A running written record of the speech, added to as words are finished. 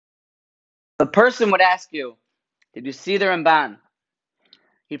A person would ask you, did you see the Ramban?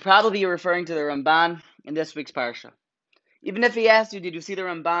 He'd probably be referring to the Ramban in this week's Parsha. Even if he asked you, did you see the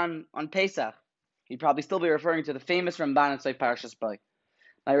Ramban on Pesach? He'd probably still be referring to the famous Ramban inside Parshas Bo.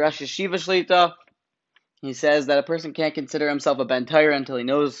 My Rosh Yeshiva Shlita, he says that a person can't consider himself a Ben Torah until he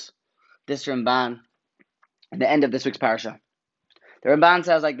knows this Ramban at the end of this week's Parsha. The Ramban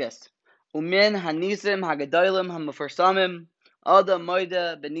says like this: Umin hanisim hagadolim hamufarsamim adam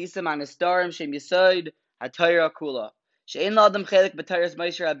moida benisim anistarim shem yisoid hatayra kula she'en la'adam chelik b'tayras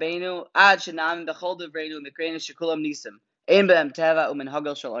Moshe Rabbeinu ad shenamim b'chol devreinu mikreinu shekulam nisim ein be'em teva umin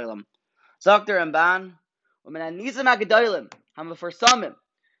hagel shel olam. Sagt the Ramban, Umin hanisim hagadolim hamufarsamim,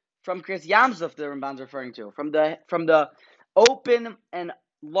 from Chris Yamsuf the Ramban's referring to, from the open and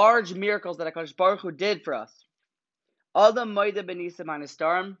large miracles that HaKadosh Baruch Hu did for us. Adam moida benisim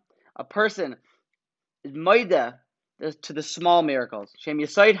anistarim, a person is moida to the small miracles. Shem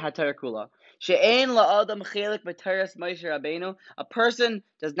yisoid hatayra kula. She'ein la'adam chelik b'tayras Moshe Rabbeinu, a person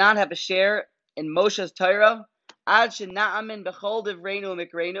does not have a share in Moshe's Torah, ad shena'amin b'chol devreinu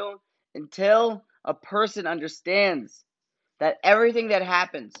mikreinu, until a person understands that everything that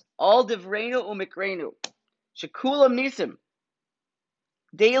happens, all devreinu umikreinu, shekulam nisim,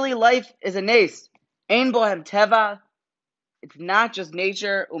 daily life is a nes. Ein bohem teva, it's not just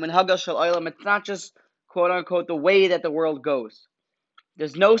nature, umin hagal shel olam, it's not just quote unquote the way that the world goes.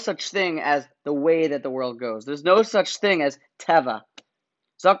 There's no such thing as the way that the world goes. There's no such thing as teva.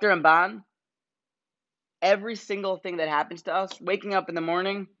 Dr. Ramban, every single thing that happens to us, waking up in the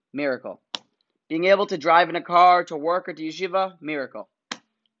morning, miracle. Being able to drive in a car to work or to yeshiva, miracle.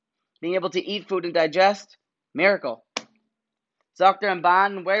 Being able to eat food and digest, miracle. Dr.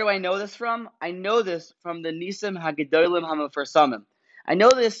 Ramban, where do I know this from? I know this from the Nisim Hagedolim Hamafarsamim. I know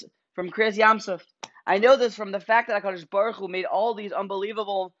this from Chris Yamsuf. I know this from the fact that HaKadosh Baruch Hu made all these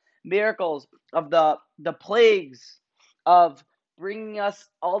unbelievable miracles of the plagues, of bringing us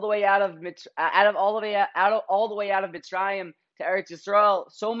all the way out of Mitzrayim to Eretz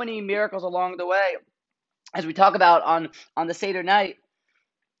Yisrael. So many miracles along the way, as we talk about on the Seder night.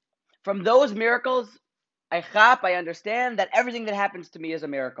 From those miracles, I understand that everything that happens to me is a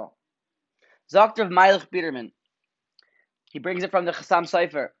miracle. Dr. Meilich Biederman, he brings it from the Chassam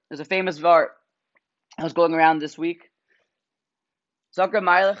Sofer. There's a famous Vart that was going around this week. Dr.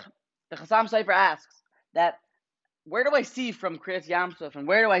 Meilich, the Chassam Sofer asks that, where do I see from Kriyas Yamsuf, and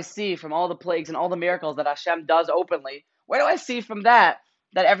where do I see from all the plagues and all the miracles that Hashem does openly, where do I see from that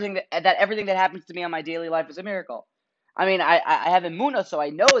everything that happens to me on my daily life is a miracle? I mean, I have Emunah, so I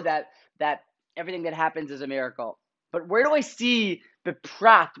know that everything that happens is a miracle. But where do I see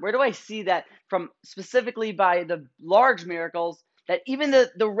Beprat? Where do I see that from specifically by the large miracles, that even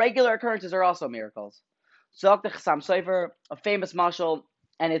the regular occurrences are also miracles? So the Chassam Sofer, a famous mashal,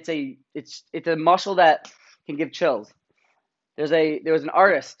 and it's a mashal that can give chills. There was an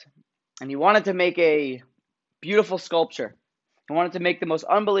artist, and he wanted to make a beautiful sculpture. He wanted to make the most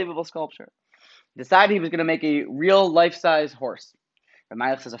unbelievable sculpture. He decided he was going to make a real life-size horse.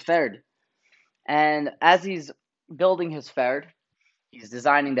 Ramayach says a ferd. And as he's building his ferd, he's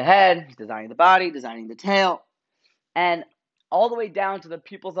designing the head, he's designing the body, designing the tail, and all the way down to the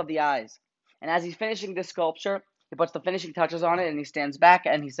pupils of the eyes. And as he's finishing this sculpture, he puts the finishing touches on it, and he stands back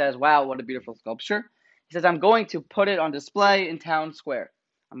and he says, wow, what a beautiful sculpture. He says, I'm going to put it on display in town square.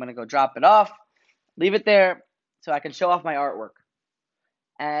 I'm going to go drop it off, leave it there so I can show off my artwork.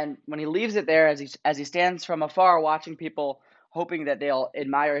 And when he leaves it there, as he stands from afar watching people, hoping that they'll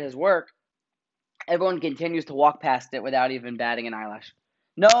admire his work, everyone continues to walk past it without even batting an eyelash.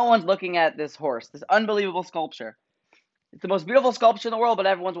 No one's looking at this horse, this unbelievable sculpture. It's the most beautiful sculpture in the world, but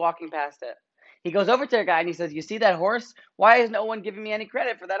everyone's walking past it. He goes over to a guy and he says, you see that horse? Why is no one giving me any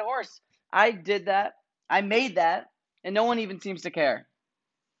credit for that horse? I did that. I made that. And no one even seems to care.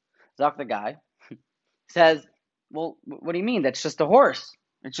 Zok, the guy, says, well, what do you mean? That's just a horse.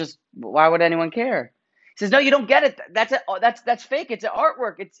 It's just, why would anyone care? He says, no, you don't get it. That's it. That's fake. It's an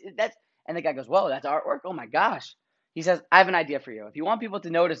artwork. And the guy goes, whoa, that's artwork? Oh my gosh. He says, I have an idea for you. If you want people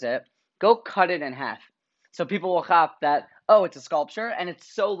to notice it, go cut it in half. So people will hop that, oh, it's a sculpture, and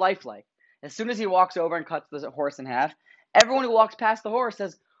it's so lifelike. As soon as he walks over and cuts the horse in half, everyone who walks past the horse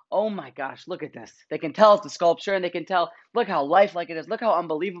says, oh my gosh, look at this. They can tell it's a sculpture, and they can tell, look how lifelike it is. Look how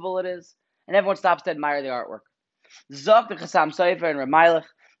unbelievable it is. And everyone stops to admire the artwork. Zok the Chassam Sofer and Ramaylich,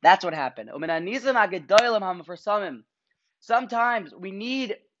 that's what happened. Sometimes we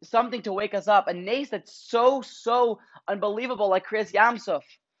need something to wake us up. A nace that's so unbelievable, like Kriyas Yamsuf.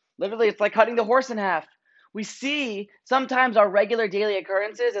 Literally, it's like cutting the horse in half. We see sometimes our regular daily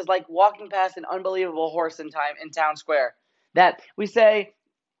occurrences is like walking past an unbelievable horse in town square. That we say,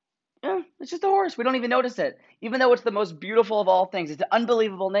 It's just a horse. We don't even notice it, even though it's the most beautiful of all things. It's an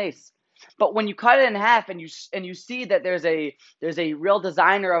unbelievable nace. But when you cut it in half and you see that there's a real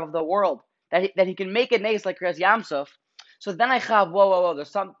designer of the world that he can make a nace like Kriyas Yamsuf, so then I have whoa.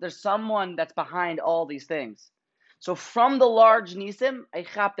 There's someone that's behind all these things. So from the large nisim, I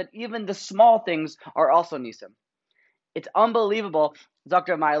have that even the small things are also nisim. It's unbelievable,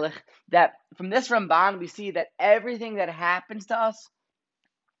 Dr. Meilich, that from this Ramban we see that everything that happens to us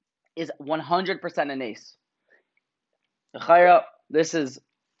is 100% an ace. This is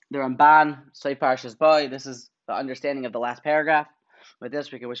the Ramban, Soy Parshas Bo. This is the understanding of the last paragraph. With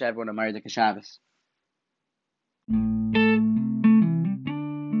this, we can wish everyone a Merry Shabbos.